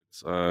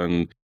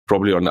And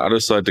probably on the other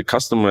side, the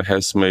customer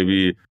has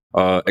maybe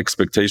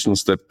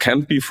expectations that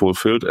can't be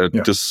fulfilled at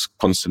this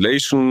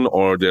constellation,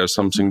 or there's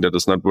something that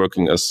is not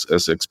working as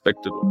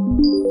expected.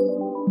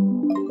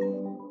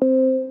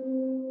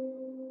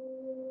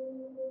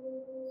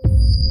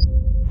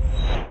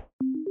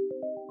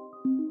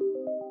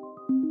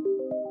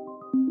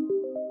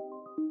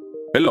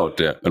 Hello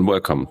there, and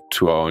welcome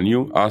to our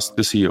new Ask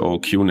the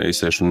CEO Q&A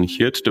session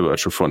here at the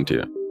Virtual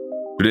Frontier.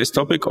 Today's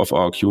topic of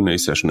our Q&A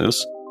session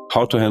is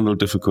how to handle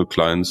difficult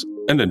clients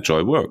and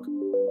enjoy work.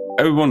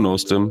 Everyone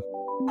knows them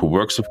who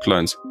works with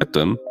clients at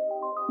them.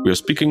 We are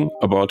speaking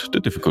about the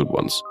difficult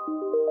ones.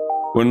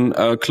 When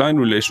a client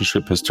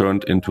relationship has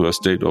turned into a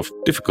state of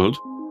difficult,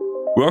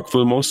 work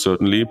will most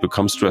certainly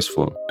become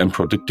stressful and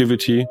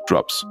productivity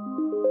drops.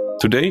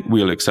 Today,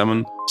 we'll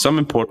examine some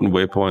important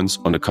waypoints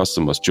on the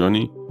customer's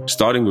journey,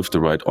 starting with the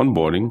right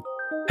onboarding,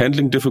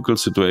 handling difficult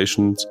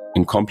situations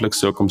in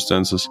complex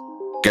circumstances,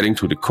 getting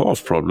to the core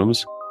of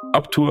problems,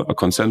 up to a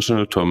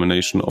consensual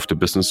termination of the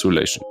business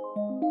relation.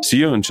 See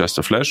you in just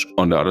a flash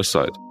on the other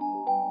side.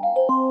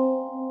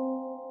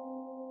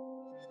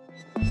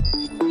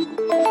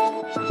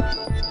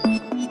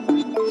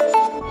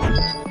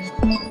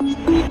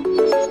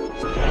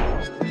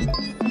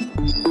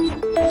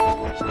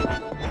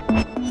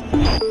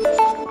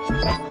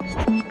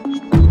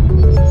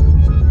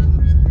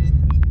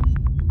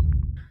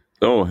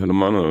 Hello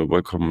Manuel,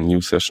 welcome.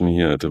 New session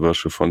here at the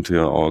Virtual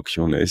Frontier, our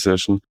Q&A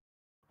session.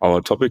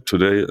 Our topic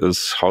today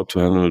is how to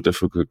handle a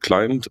difficult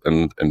client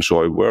and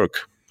enjoy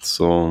work.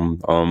 So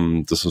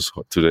this is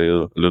today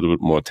a little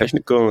bit more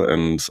technical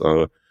and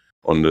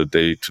on the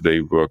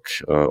day-to-day work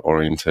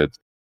oriented.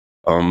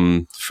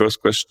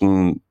 First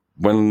question,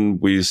 when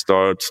we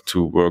start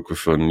to work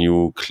with a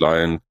new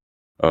client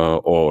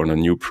or on a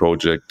new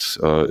project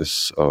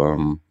is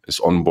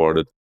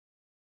onboarded,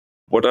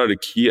 what are the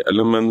key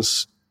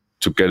elements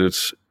to get it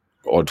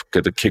or to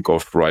get the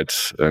kickoff right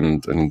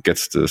and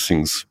get the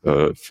things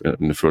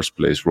in the first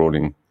place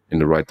rolling in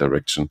the right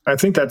direction? I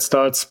think that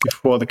starts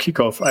before the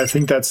kickoff. I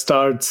think that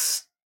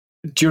starts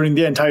during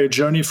the entire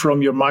journey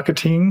from your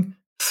marketing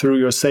through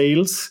your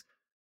sales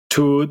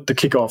to the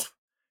kickoff.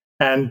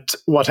 And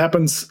what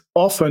happens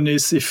often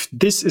is if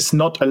this is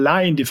not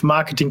aligned, if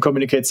marketing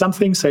communicates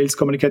something, sales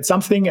communicates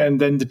something, and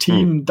then the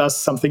team does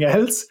something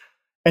else,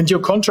 and your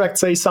contract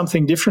says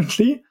something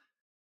differently,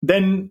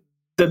 then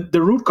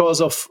the root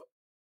cause of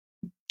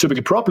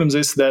typical problems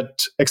is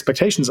that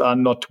expectations are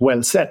not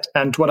well set.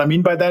 And what I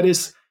mean by that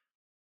is,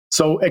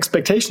 so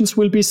expectations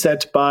will be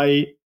set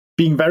by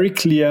being very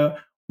clear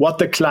what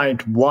the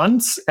client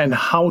wants and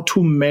how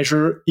to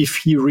measure if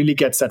he really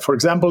gets that. For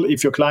example,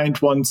 if your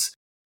client wants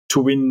to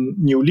win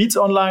new leads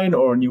online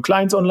or new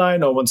clients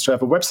online, or wants to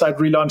have a website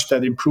relaunch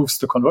that improves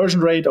the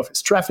conversion rate of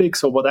his traffic,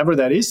 so whatever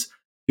that is,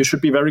 you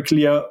should be very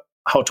clear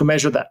how to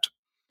measure that.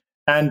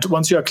 And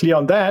once you are clear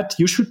on that,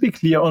 you should be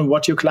clear on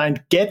what your client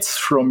gets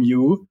from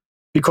you,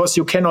 because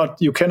you cannot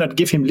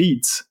give him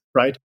leads,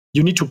 right?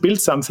 You need to build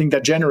something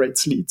that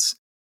generates leads.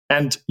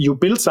 And you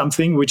build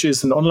something which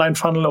is an online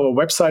funnel or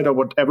a website or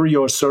whatever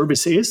your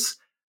service is,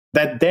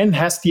 that then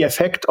has the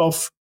effect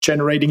of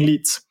generating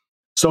leads.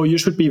 So you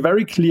should be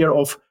very clear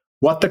of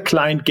what the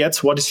client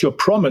gets. What is your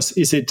promise?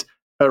 Is it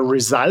a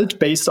result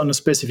based on a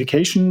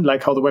specification,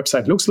 like how the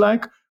website looks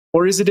like?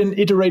 Or is it an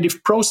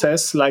iterative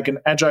process, like an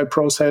agile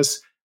process,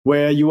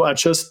 where you are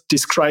just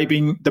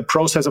describing the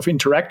process of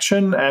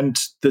interaction and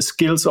the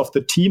skills of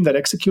the team that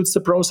executes the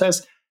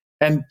process?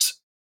 And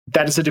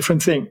that is a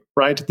different thing,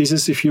 right? This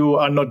is if you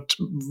are not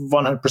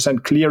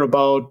 100% clear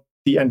about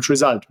the end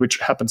result, which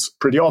happens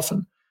pretty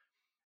often.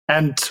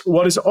 And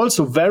what is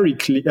also very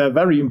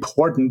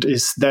important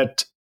is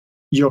that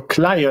your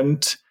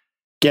client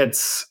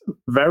gets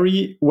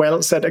very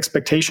well set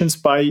expectations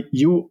by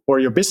you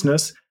or your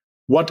business.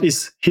 What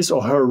is his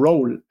or her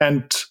role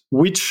and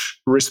which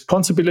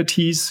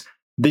responsibilities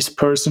this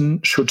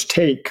person should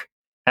take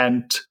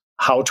and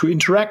how to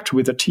interact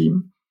with a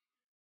team.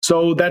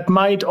 So that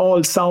might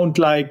all sound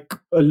like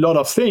a lot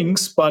of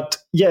things, but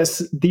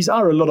yes, these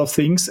are a lot of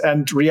things,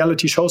 and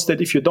reality shows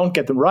that if you don't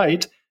get them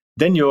right,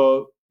 then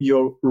your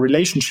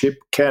relationship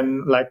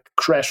can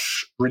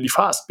crash really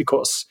fast,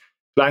 because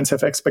clients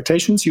have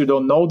expectations, you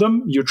don't know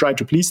them, you try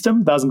to please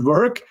them, doesn't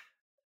work.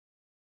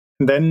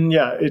 Then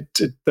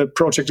the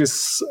project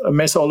is a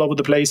mess all over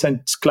the place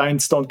and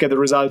clients don't get the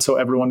results, so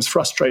everyone is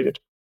frustrated.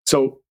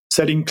 So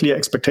setting clear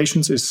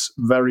expectations is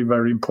very,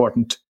 very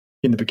important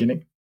in the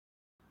beginning.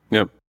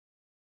 Yeah.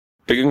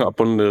 Picking up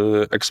on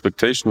the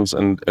expectations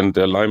and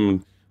the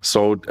alignment.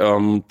 So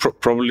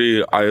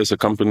probably I as a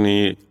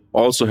company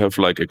also have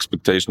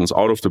expectations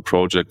out of the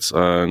projects,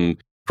 and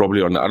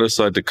probably on the other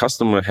side, the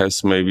customer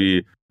has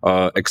maybe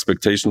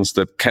expectations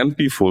that can't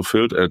be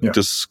fulfilled at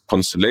this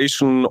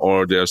constellation,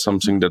 or there's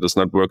something that is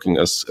not working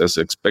as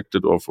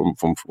expected or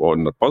or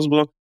not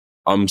possible.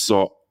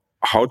 So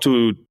how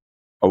to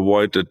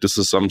avoid that this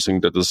is something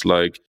that is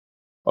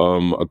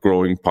a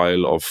growing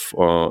pile of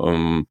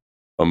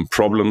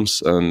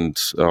problems, and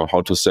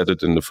how to set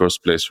it in the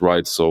first place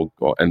right. So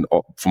and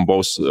from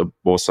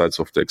both sides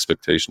of the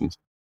expectations.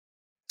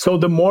 So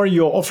the more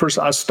your offers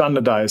are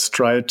standardized,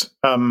 right,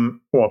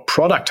 or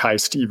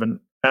productized even,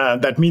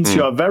 that means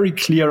you are very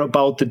clear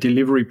about the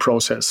delivery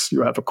process.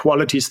 You have a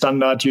quality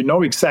standard. You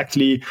know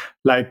exactly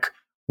like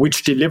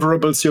which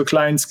deliverables your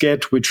clients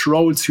get, which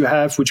roles you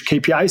have, which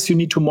KPIs you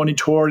need to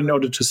monitor in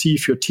order to see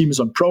if your team is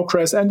on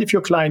progress and if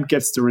your client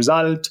gets the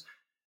result.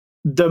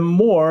 The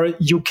more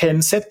you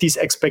can set these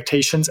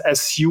expectations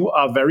as you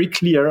are very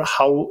clear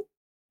how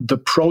the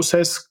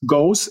process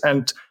goes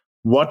and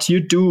what you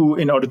do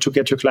in order to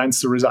get your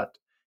clients the result.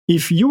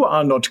 If you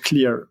are not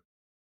clear,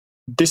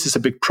 this is a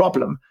big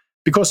problem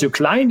because your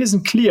client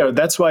isn't clear.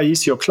 That's why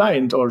he's your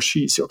client or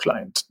she's your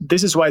client.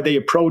 This is why they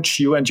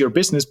approach you and your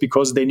business,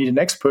 because they need an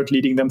expert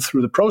leading them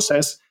through the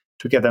process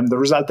to get them the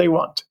result they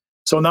want.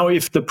 So now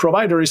if the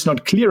provider is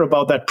not clear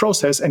about that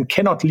process and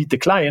cannot lead the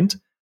client,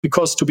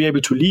 because to be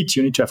able to lead,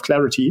 you need to have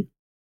clarity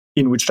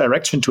in which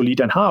direction to lead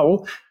and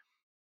how,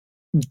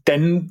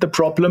 then the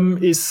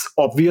problem is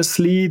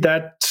obviously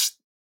that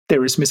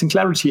there is missing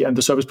clarity and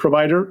the service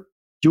provider,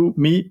 you,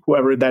 me,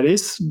 whoever that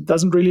is,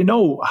 doesn't really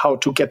know how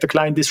to get the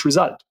client this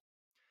result.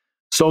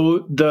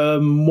 So the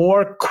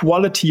more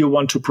quality you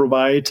want to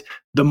provide,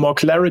 the more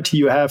clarity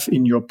you have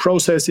in your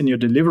process, in your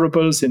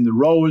deliverables, in the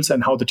roles,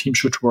 and how the team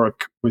should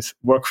work with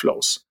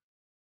workflows.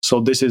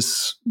 So this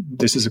is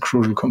a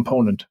crucial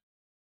component.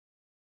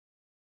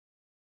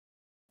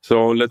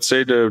 So let's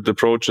say the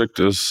project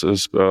is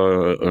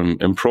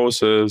in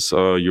process.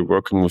 You're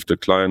working with the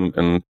client,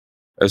 and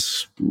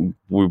as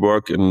we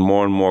work in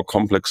more and more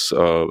complex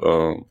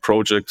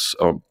projects,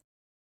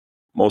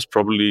 most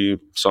probably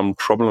some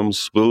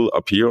problems will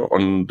appear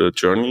on the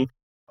journey,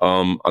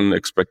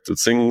 unexpected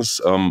things.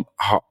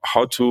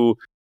 How to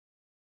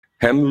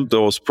handle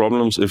those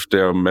problems if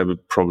they're maybe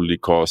probably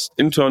caused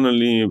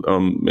internally,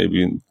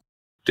 maybe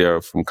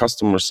they're from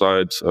customer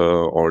side,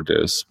 or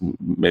there's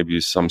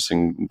maybe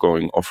something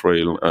going off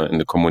rail in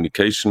the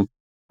communication.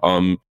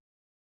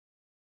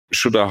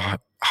 Should I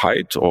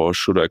hide or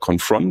should I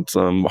confront?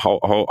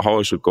 How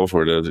I should go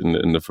for that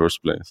in the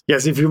first place?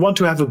 Yes, if you want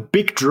to have a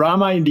big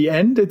drama in the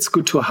end, it's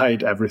good to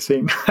hide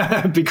everything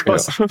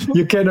because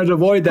you cannot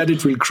avoid that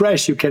it will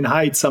crash. You can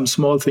hide some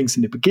small things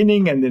in the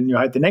beginning, and then you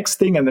hide the next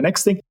thing and the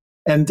next thing.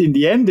 And in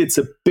the end, it's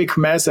a big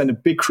mess and a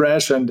big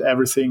crash, and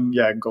everything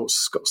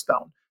goes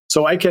down.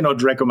 So I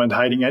cannot recommend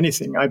hiding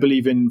anything. I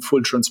believe in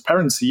full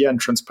transparency, and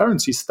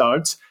transparency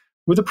starts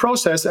with the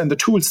process and the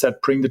tools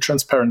that bring the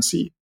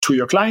transparency to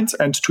your clients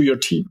and to your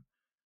team,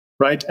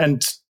 right?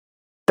 And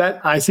that,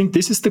 I think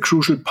this is the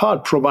crucial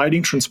part,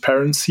 providing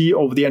transparency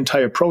over the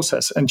entire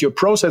process. And your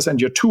process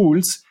and your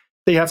tools,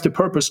 they have the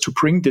purpose to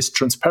bring this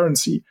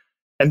transparency.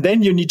 And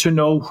then you need to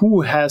know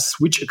who has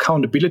which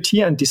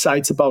accountability and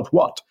decides about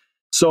what.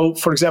 So,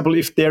 for example,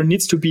 if there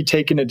needs to be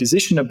taken a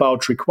decision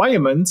about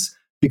requirements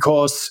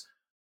because,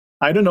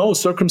 I don't know,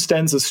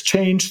 circumstances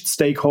changed,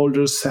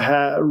 stakeholders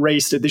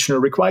raised additional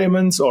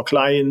requirements, or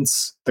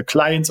the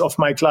clients of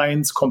my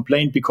clients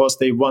complained because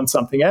they want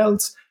something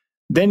else,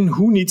 then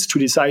who needs to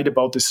decide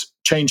about this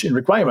change in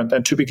requirement?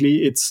 And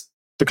typically it's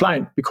the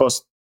client,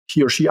 because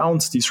he or she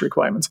owns these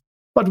requirements.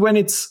 But when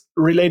it's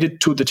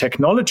related to the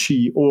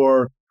technology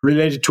or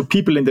related to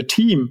people in the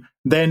team,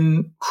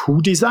 then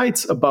who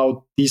decides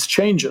about these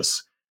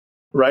changes,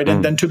 right?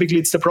 And then typically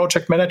it's the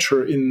project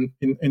manager in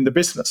the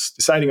business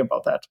deciding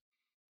about that.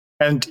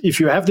 And if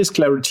you have this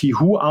clarity,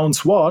 who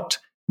owns what,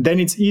 then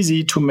it's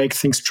easy to make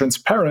things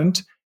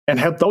transparent and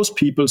help those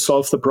people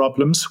solve the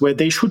problems where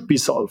they should be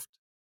solved.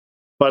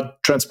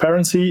 But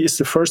transparency is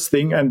the first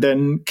thing, and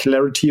then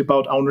clarity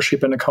about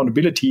ownership and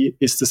accountability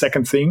is the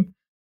second thing,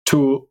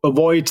 to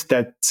avoid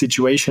that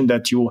situation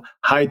that you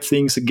hide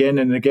things again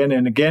and again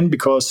and again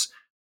because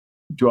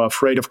you are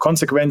afraid of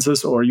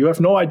consequences or you have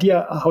no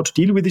idea how to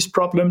deal with these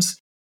problems.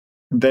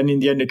 And then in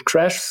the end, it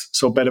crashes.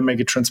 So better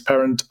make it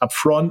transparent up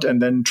front and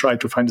then try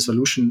to find a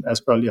solution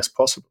as early as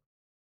possible.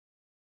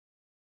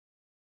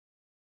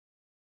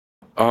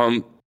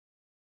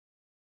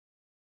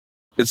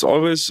 It's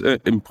always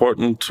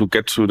important to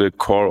get to the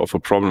core of a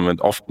problem. And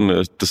often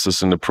this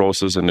is in the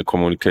process and the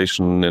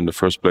communication in the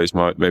first place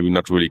maybe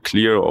not really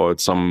clear, or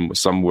it's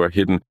somewhere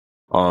hidden.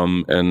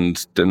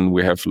 And then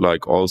we have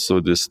like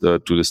also this to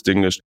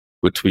distinguish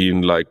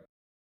between like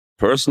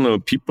personal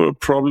people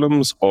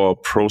problems or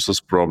process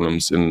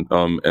problems. In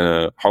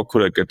how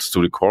could I get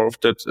to the core of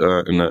that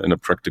in a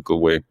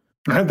practical way?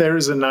 There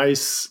is a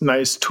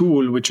nice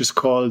tool which is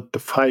called the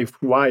 5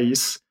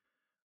 Whys.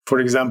 For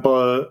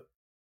example,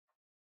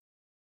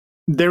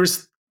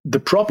 there's the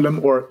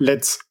problem, or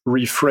let's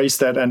rephrase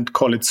that and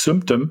call it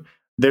symptom.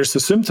 There's a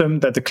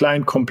symptom that the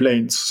client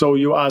complains. So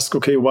you ask,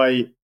 okay,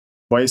 why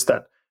is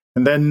that?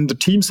 And then the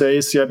team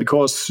says,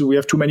 because we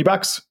have too many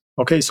bugs.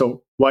 Okay,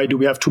 so why do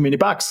we have too many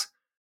bugs?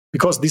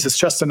 Because this is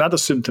just another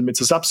symptom.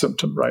 It's a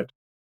subsymptom, right?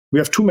 We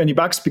have too many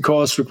bugs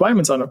because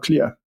requirements are not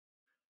clear.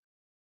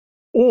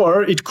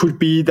 Or it could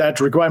be that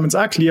requirements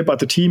are clear, but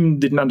the team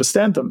didn't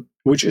understand them,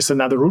 which is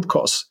another root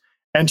cause.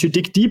 And you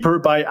dig deeper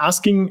by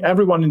asking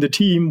everyone in the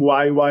team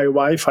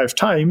why 5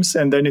 times,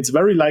 and then it's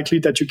very likely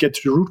that you get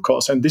to the root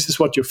cause. And this is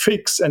what you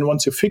fix. And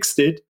once you fixed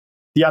it,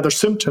 the other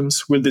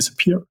symptoms will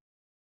disappear.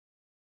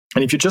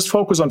 And if you just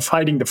focus on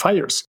fighting the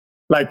fires,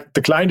 like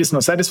the client is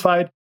not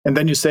satisfied, and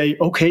then you say,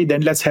 okay,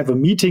 then let's have a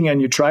meeting,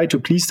 and you try to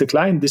please the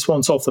client, this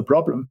won't solve the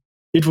problem.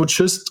 It would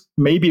just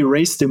maybe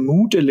raise the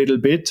mood a little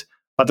bit,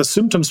 but the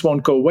symptoms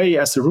won't go away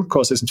as the root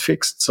cause isn't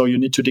fixed. So you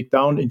need to dig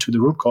down into the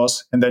root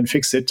cause and then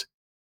fix it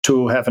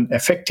to have an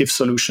effective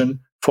solution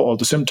for all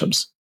the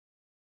symptoms.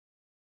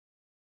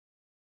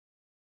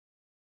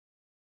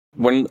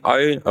 When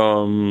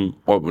or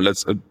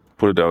let's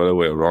put it the other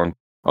way around.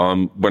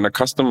 When a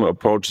customer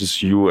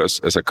approaches you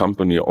as a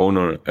company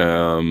owner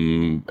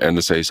and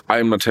they says,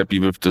 I'm not happy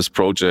with this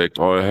project,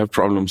 or I have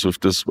problems with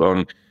this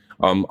one,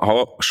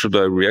 how should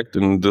I react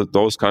in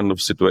those kind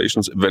of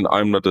situations when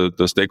I'm not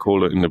the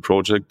stakeholder in the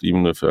project,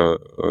 even if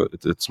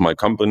it's my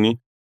company?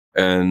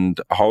 And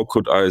how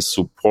could I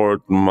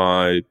support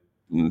my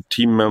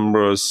team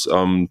members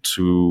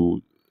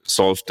to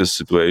solve these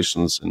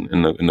situations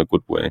in a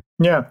good way?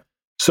 Yeah.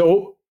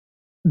 So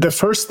the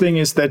first thing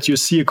is that you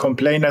see a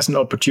complaint as an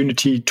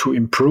opportunity to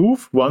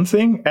improve, one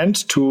thing,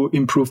 and to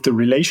improve the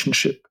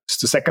relationship is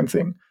the second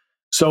thing.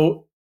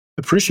 So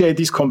appreciate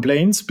these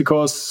complaints,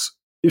 because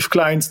if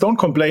clients don't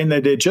complain,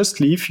 that they just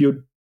leave,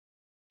 you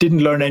didn't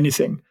learn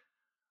anything,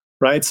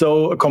 right?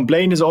 So a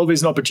complaint is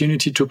always an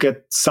opportunity to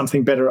get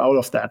something better out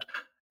of that.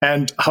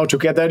 And how to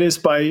get that is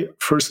by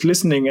first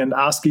listening and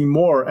asking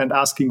more and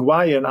asking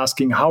why and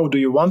asking how do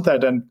you want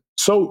that? And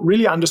so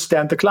really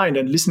understand the client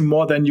and listen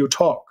more than you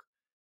talk.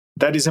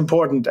 That is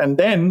important. And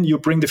then you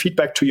bring the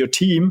feedback to your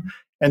team,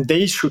 and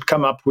they should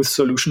come up with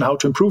solution how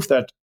to improve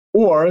that.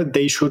 Or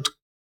they should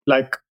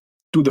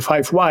do the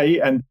 5 why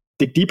and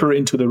dig deeper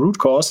into the root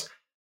cause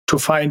to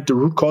find the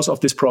root cause of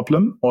this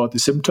problem or the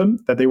symptom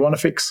that they want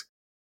to fix.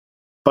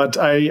 But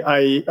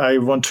I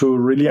want to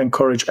really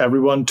encourage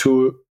everyone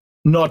to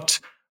not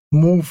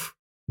move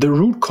the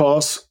root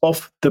cause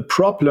of the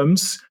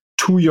problems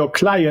to your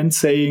client,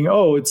 saying,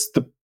 oh, it's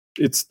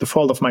the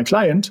fault of my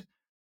client.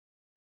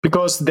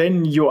 Because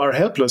then you are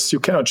helpless. You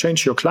cannot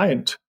change your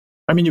client.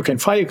 I mean, you can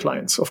fire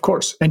clients, of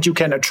course, and you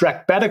can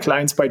attract better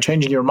clients by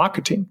changing your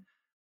marketing.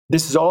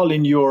 This is all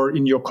in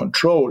your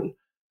control.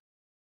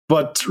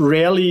 But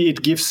rarely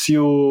it gives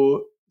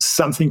you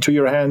something to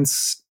your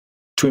hands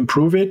to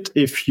improve it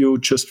if you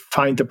just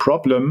find the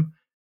problem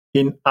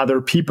in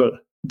other people.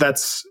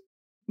 That's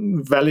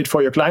valid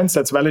for your clients.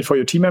 That's valid for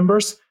your team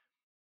members.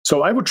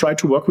 So I would try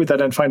to work with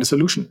that and find a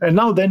solution. And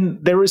now then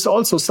there is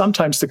also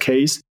sometimes the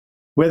case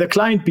where the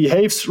client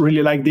behaves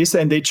really like this,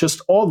 and they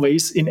just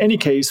always, in any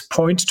case,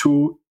 point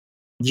to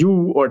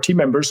you or team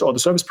members or the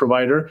service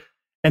provider,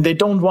 and they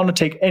don't want to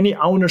take any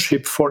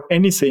ownership for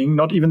anything,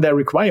 not even their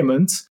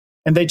requirements,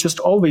 and they just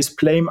always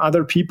blame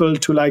other people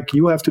to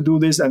you have to do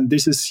this, and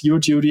this is your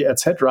duty,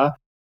 etc.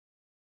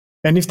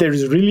 And if there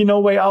is really no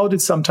way out,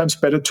 it's sometimes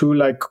better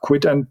to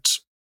quit and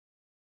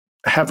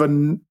have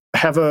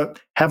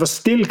a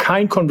still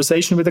kind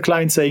conversation with the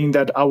client, saying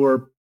that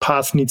our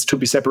path needs to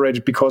be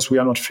separated because we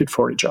are not fit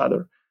for each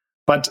other.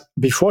 But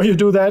before you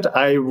do that,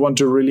 I want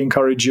to really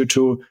encourage you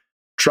to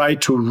try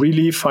to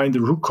really find the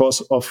root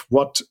cause of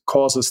what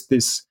causes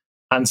this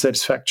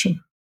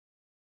unsatisfaction.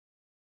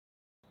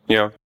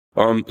 Yeah.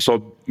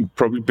 So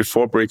probably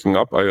before breaking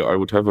up, I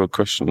would have a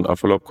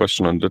follow-up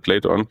question on that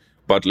later on.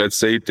 But let's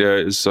say there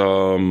is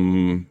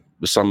some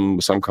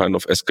kind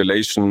of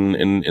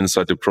escalation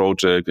inside the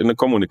project, in the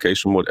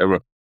communication,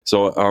 whatever.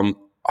 So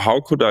how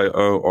could I,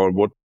 or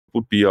what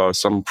would be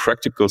some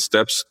practical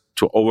steps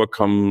to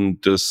overcome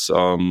this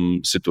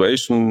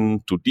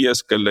situation, to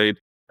de-escalate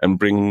and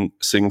bring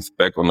things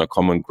back on a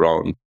common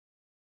ground?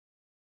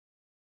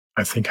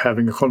 I think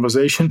having a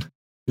conversation,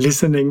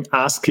 listening,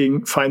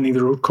 asking, finding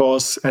the root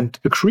cause, and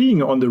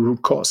agreeing on the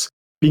root cause,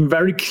 being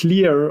very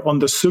clear on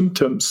the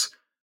symptoms,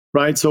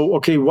 right? So,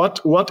 okay,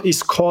 what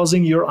is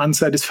causing your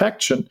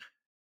unsatisfaction?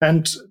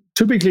 And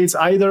typically it's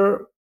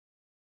either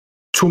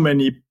too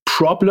many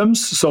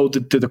problems, so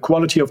the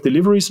quality of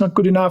delivery is not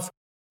good enough,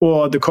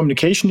 or the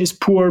communication is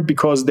poor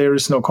because there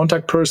is no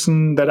contact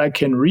person that I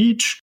can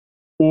reach,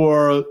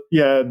 or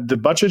the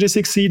budget is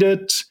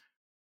exceeded,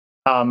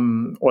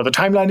 or the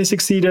timeline is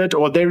exceeded,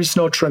 or there is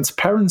no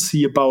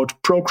transparency about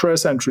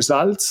progress and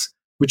results,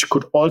 which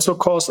could also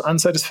cause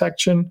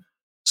unsatisfaction.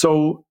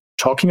 So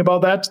talking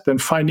about that, then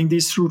finding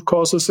these root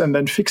causes and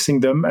then fixing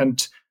them,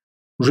 and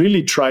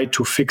really try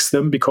to fix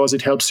them, because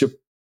it helps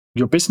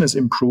your business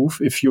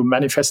improve if you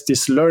manifest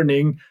this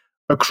learning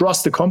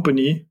across the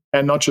company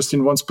and not just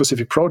in one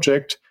specific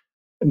project.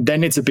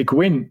 Then it's a big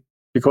win,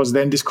 because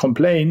then this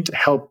complaint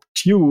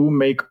helped you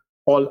make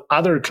all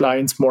other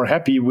clients more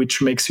happy,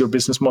 which makes your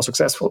business more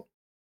successful.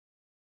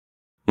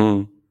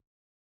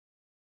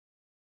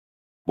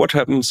 What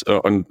happens,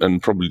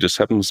 and probably this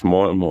happens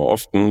more and more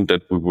often,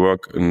 that we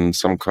work in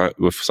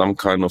with some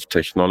kind of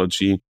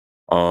technology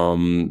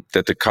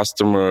that the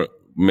customer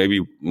maybe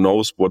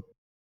knows what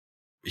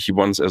he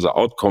wants as an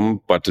outcome,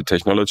 but the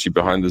technology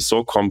behind is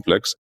so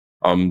complex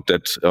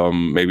that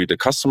maybe the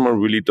customer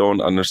really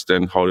don't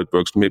understand how it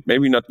works.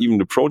 Maybe not even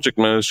the project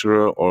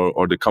manager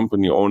or the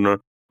company owner,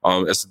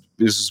 as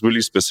this is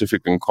really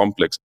specific and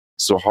complex.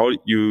 So how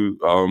you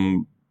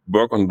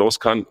work on those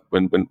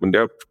when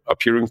there are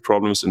appearing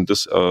problems in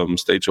this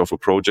stage of a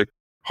project,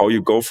 how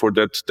you go for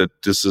that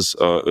this is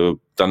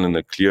done in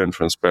a clear and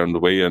transparent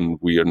way, and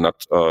we are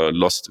not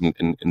lost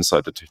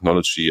inside the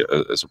technology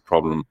as a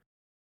problem.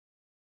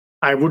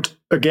 I would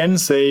again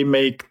say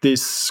make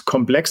this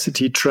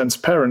complexity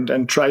transparent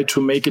and try to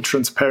make it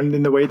transparent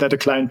in the way that a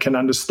client can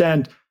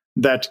understand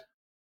that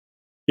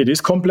it is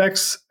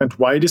complex and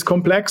why it is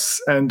complex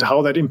and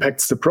how that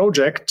impacts the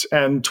project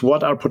and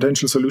what are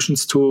potential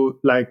solutions to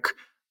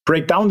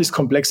break down this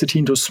complexity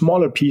into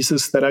smaller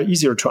pieces that are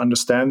easier to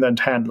understand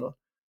and handle.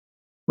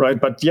 Right.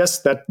 But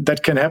yes, that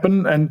can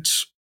happen. And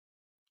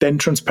then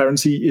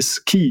transparency is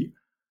key.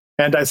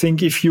 And I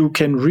think if you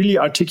can really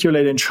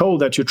articulate and show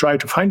that you try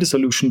to find a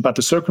solution, but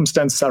the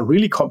circumstances are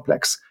really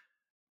complex.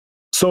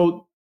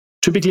 So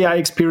typically I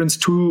experience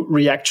two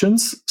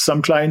reactions.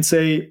 Some clients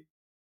say,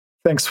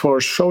 thanks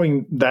for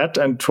showing that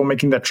and for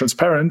making that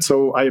transparent.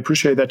 So I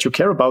appreciate that you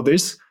care about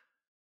this.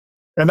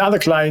 And other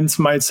clients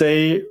might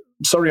say,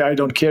 sorry, I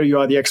don't care. You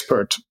are the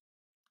expert.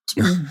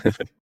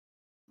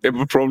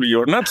 Probably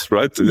you're not,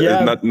 right?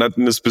 Yeah. Not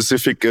in a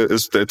specific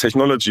is the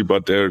technology,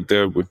 but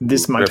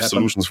this might have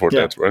solutions for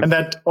that, right? And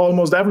that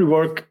almost every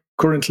work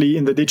currently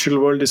in the digital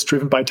world is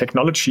driven by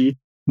technology.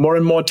 More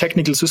and more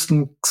technical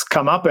systems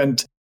come up,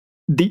 and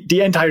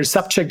the entire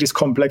subject is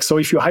complex. So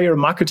if you hire a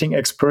marketing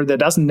expert, that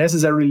doesn't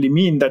necessarily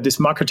mean that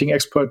this marketing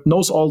expert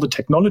knows all the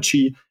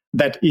technology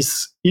that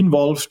is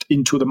involved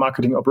into the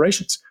marketing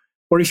operations.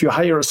 Or if you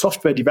hire a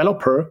software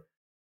developer,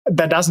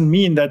 that doesn't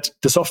mean that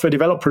the software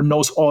developer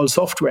knows all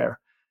software.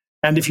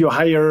 And if you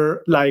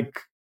hire a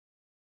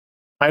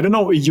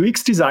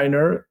UX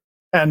designer,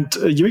 and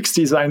a UX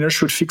designer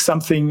should fix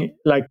something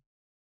like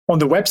on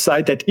the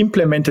website that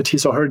implemented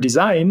his or her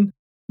design,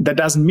 that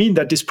doesn't mean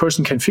that this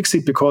person can fix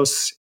it,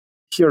 because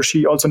he or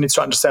she also needs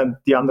to understand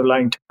the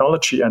underlying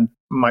technology and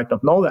might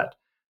not know that.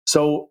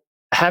 So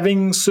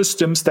having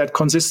systems that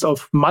consist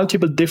of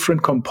multiple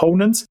different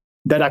components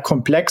that are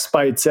complex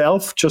by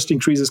itself just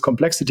increases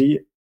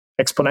complexity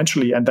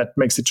exponentially, and that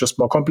makes it just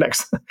more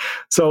complex.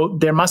 So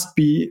there must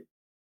be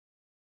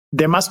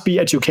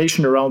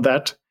education around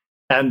that,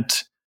 and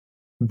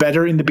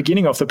better in the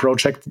beginning of the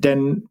project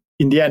than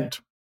in the end.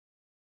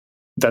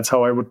 That's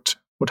how I would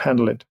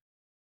handle it.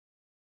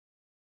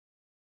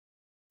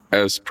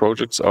 As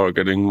projects are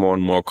getting more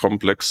and more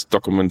complex,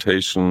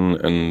 documentation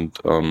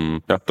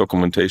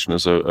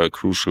is a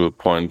crucial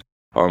point.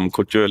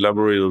 Could you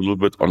elaborate a little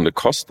bit on the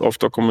cost of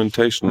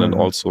documentation and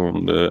also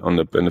on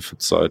the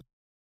benefit side?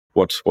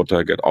 What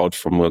I get out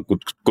from a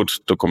good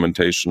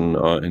documentation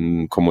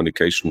in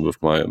communication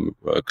with my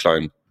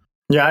client?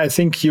 Yeah, I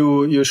think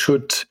you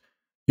should.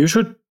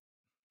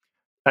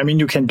 I mean,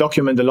 you can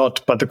document a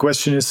lot, but the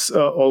question is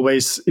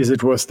always, is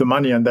it worth the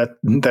money? And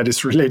that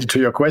is related to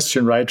your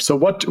question, right? So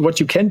what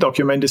you can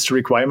document is the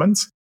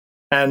requirements.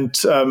 And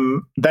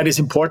that is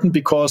important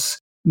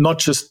because not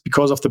just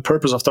because of the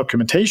purpose of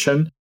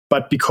documentation,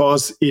 but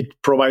because it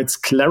provides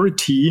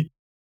clarity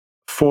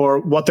for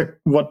what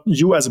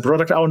you as a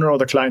product owner or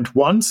the client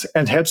wants,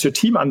 and helps your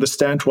team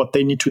understand what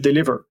they need to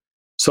deliver.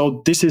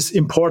 So this is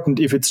important.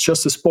 If it's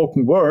just a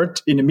spoken word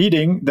in a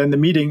meeting, then the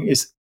meeting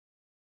is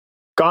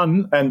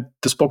gone and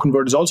the spoken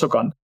word is also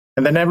gone.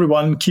 And then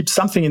everyone keeps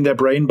something in their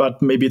brain,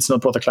 but maybe it's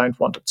not what the client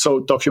wanted.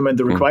 So document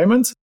the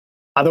requirements.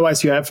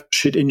 Otherwise, you have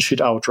shit in,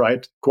 shit out,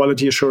 right?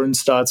 Quality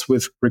assurance starts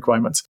with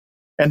requirements.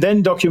 And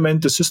then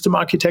document the system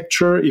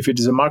architecture. If it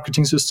is a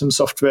marketing system,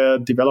 software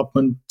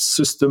development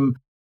system,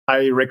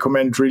 I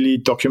recommend really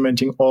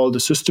documenting all the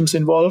systems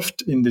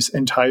involved in this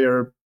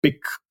entire big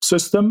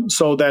system,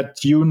 so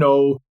that you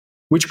know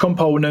which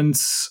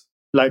components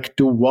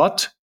do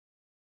what.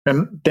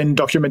 And then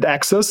document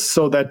access,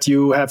 so that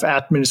you have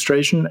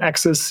administration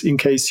access in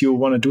case you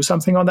want to do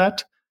something on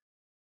that.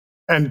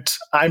 And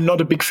I'm not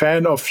a big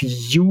fan of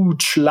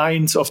huge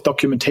lines of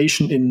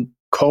documentation in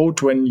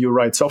code when you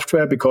write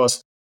software,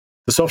 because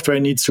the software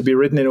needs to be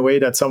written in a way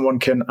that someone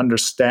can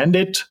understand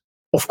it.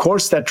 Of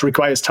course, that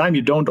requires time.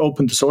 You don't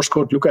open the source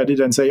code, look at it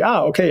and say,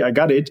 okay, I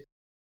got it.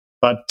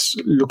 But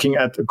looking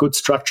at a good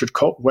structured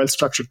code,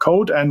 well-structured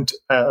code and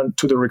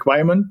to the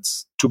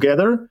requirements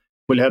together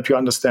will help you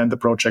understand the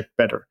project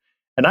better.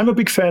 And I'm a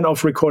big fan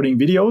of recording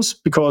videos,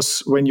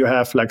 because when you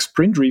have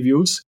sprint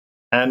reviews,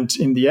 and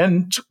in the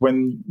end,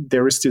 when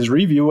there is this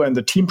review and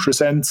the team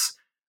presents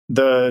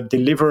the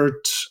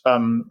delivered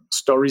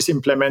stories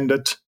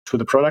implemented to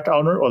the product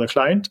owner or the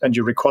client, and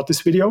you record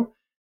this video,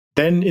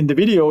 then in the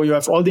video, you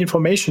have all the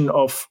information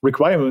of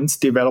requirements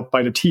developed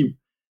by the team.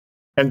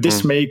 And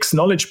this makes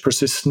knowledge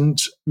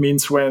persistent,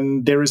 means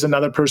when there is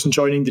another person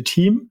joining the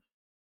team,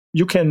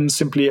 you can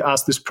simply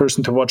ask this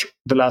person to watch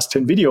the last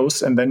 10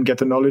 videos and then get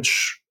the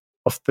knowledge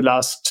of the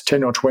last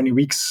 10 or 20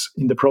 weeks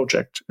in the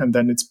project. And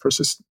then it's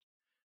persistent.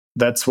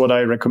 That's what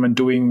I recommend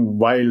doing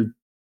while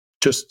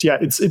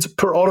it's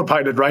per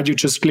autopilot, right? You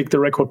just click the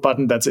record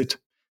button, that's it.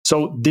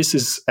 So this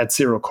is at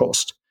zero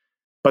cost.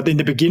 But in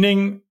the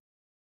beginning,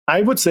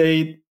 I would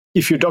say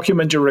if you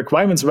document your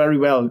requirements very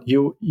well,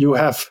 you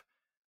have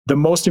the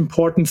most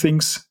important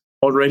things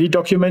already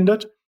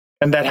documented.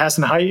 And that has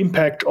a high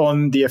impact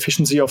on the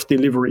efficiency of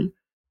delivery.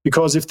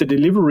 Because if the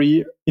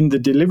delivery,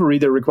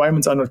 the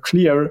requirements are not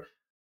clear,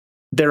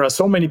 there are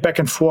so many back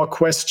and forth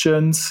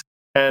questions,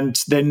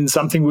 and then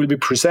something will be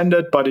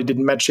presented, but it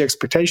didn't match the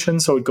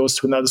expectations, so it goes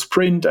to another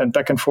sprint and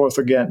back and forth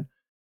again.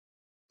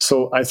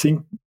 So I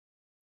think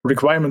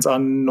requirements are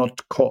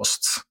not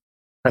costs.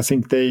 I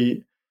think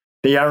they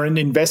are an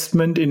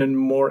investment in a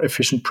more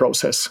efficient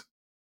process,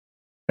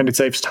 and it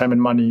saves time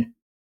and money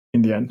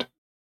in the end.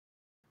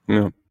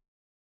 Yeah.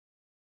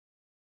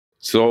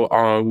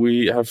 So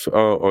we have,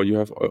 or you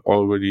have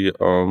already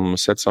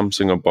said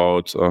something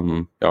about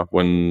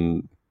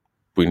when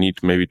we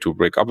need maybe to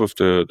break up with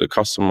the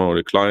customer or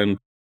the client.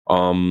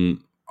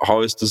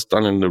 How is this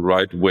done in the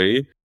right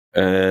way?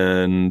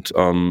 And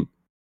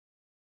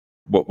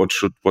what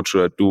should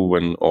I do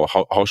when, or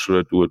how should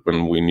I do it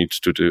when we need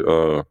to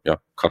do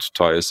cut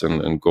ties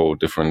and go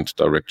different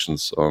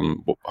directions?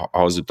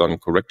 How is it done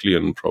correctly,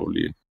 and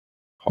probably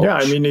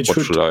what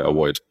should I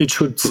avoid? It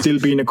should still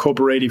be in a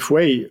cooperative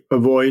way.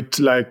 Avoid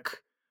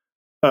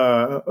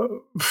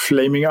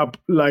flaming up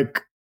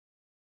like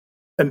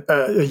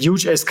a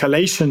huge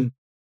escalation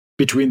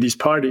between these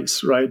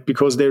parties, right?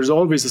 Because there's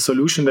always a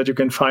solution that you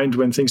can find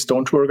when things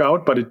don't work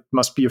out, but it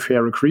must be a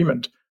fair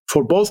agreement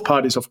for both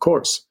parties, of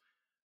course.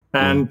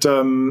 And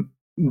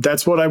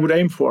that's what I would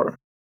aim for.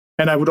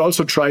 And I would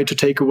also try to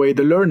take away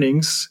the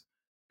learnings,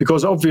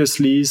 because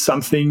obviously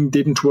something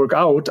didn't work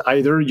out.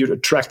 Either you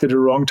attracted the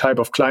wrong type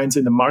of clients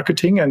in the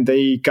marketing and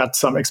they got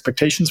some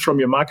expectations from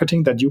your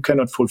marketing that you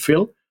cannot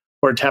fulfill,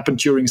 or it happened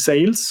during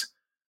sales,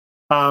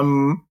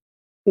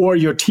 or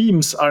your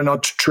teams are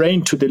not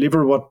trained to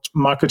deliver what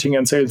marketing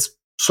and sales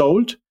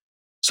sold.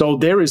 So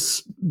there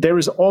is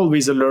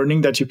always a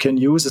learning that you can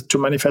use to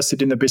manifest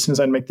it in the business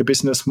and make the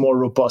business more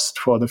robust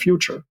for the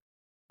future.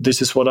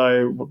 This is what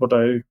I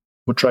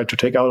would try to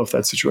take out of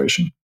that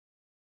situation.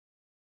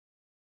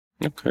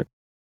 Okay.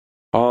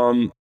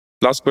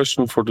 Last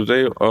question for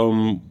today.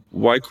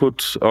 Why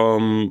could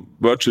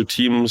virtual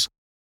teams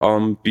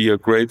be a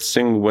great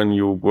thing when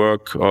you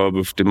work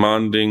with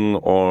demanding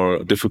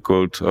or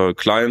difficult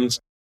clients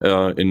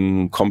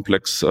in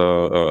complex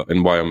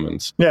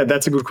environments? Yeah,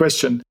 that's a good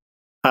question.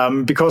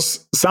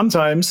 Because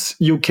sometimes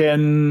you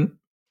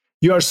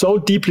are so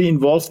deeply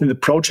involved in the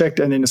project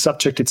and in the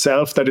subject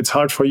itself that it's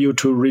hard for you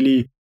to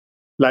really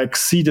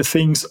see the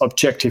things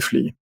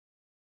objectively.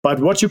 But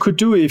what you could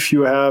do if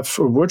you have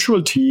a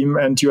virtual team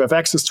and you have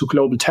access to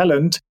global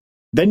talent,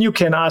 then you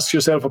can ask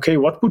yourself, okay,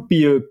 what would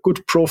be a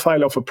good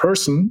profile of a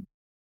person?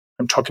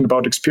 I'm talking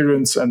about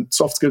experience and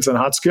soft skills and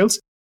hard skills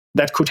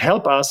that could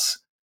help us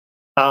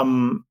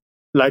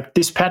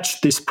dispatch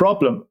this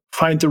problem,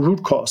 find the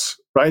root cause,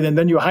 right? And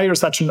then you hire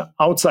such an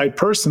outside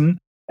person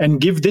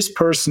and give this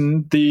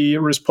person the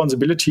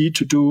responsibility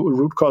to do a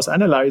root cause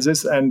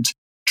analysis and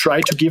try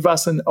to give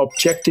us an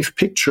objective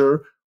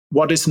picture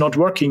what is not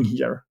working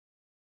here.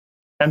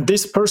 And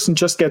this person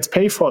just gets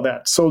paid for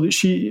that. So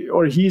she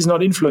or he is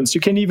not influenced.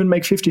 You can even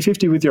make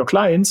 50-50 with your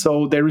client.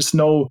 So there is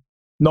no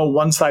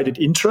one-sided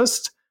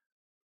interest.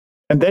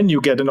 And then you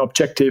get an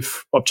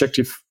objective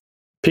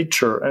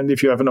picture. And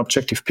if you have an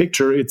objective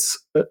picture, it's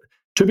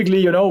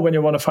typically, when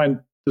you want to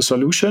find the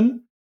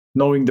solution,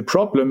 knowing the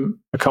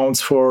problem accounts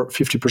for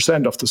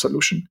 50% of the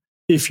solution.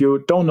 If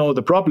you don't know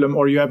the problem,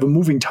 or you have a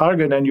moving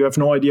target and you have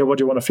no idea what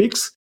you want to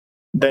fix,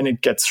 then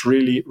it gets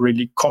really,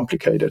 really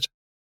complicated.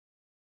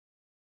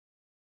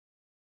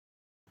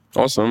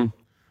 Awesome.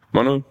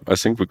 Manu, I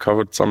think we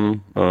covered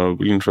some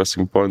really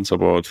interesting points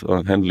about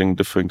handling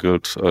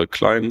difficult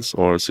clients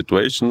or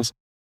situations.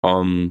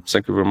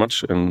 Thank you very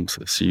much, and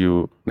see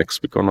you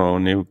next week on our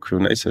new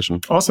Q&A session.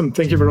 Awesome.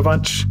 Thank you very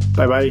much.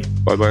 Bye-bye.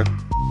 Bye-bye.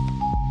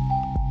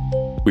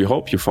 We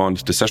hope you found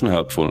the session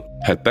helpful.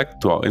 Head back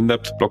to our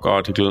in-depth blog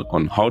article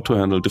on how to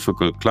handle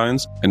difficult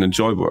clients and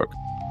enjoy work.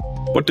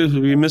 What did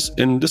we miss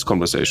in this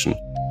conversation?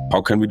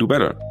 How can we do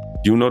better?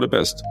 You know the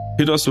best.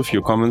 Hit us with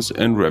your comments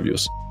and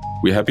reviews.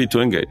 We're happy to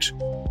engage.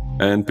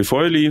 And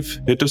before you leave,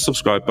 hit the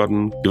subscribe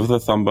button, give it a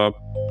thumb up,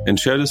 and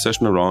share the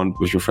session around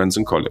with your friends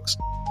and colleagues.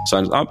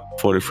 Sign up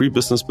for the free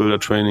Business Builder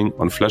training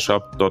on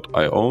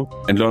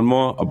flashup.io and learn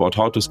more about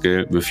how to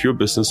scale with your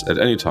business at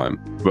any time,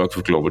 work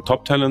with global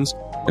top talents,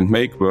 and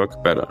make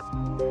work better.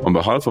 On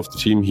behalf of the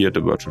team here at the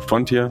Virtual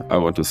Frontier, I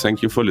want to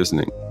thank you for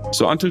listening.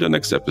 So until the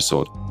next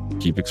episode,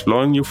 keep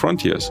exploring new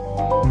frontiers.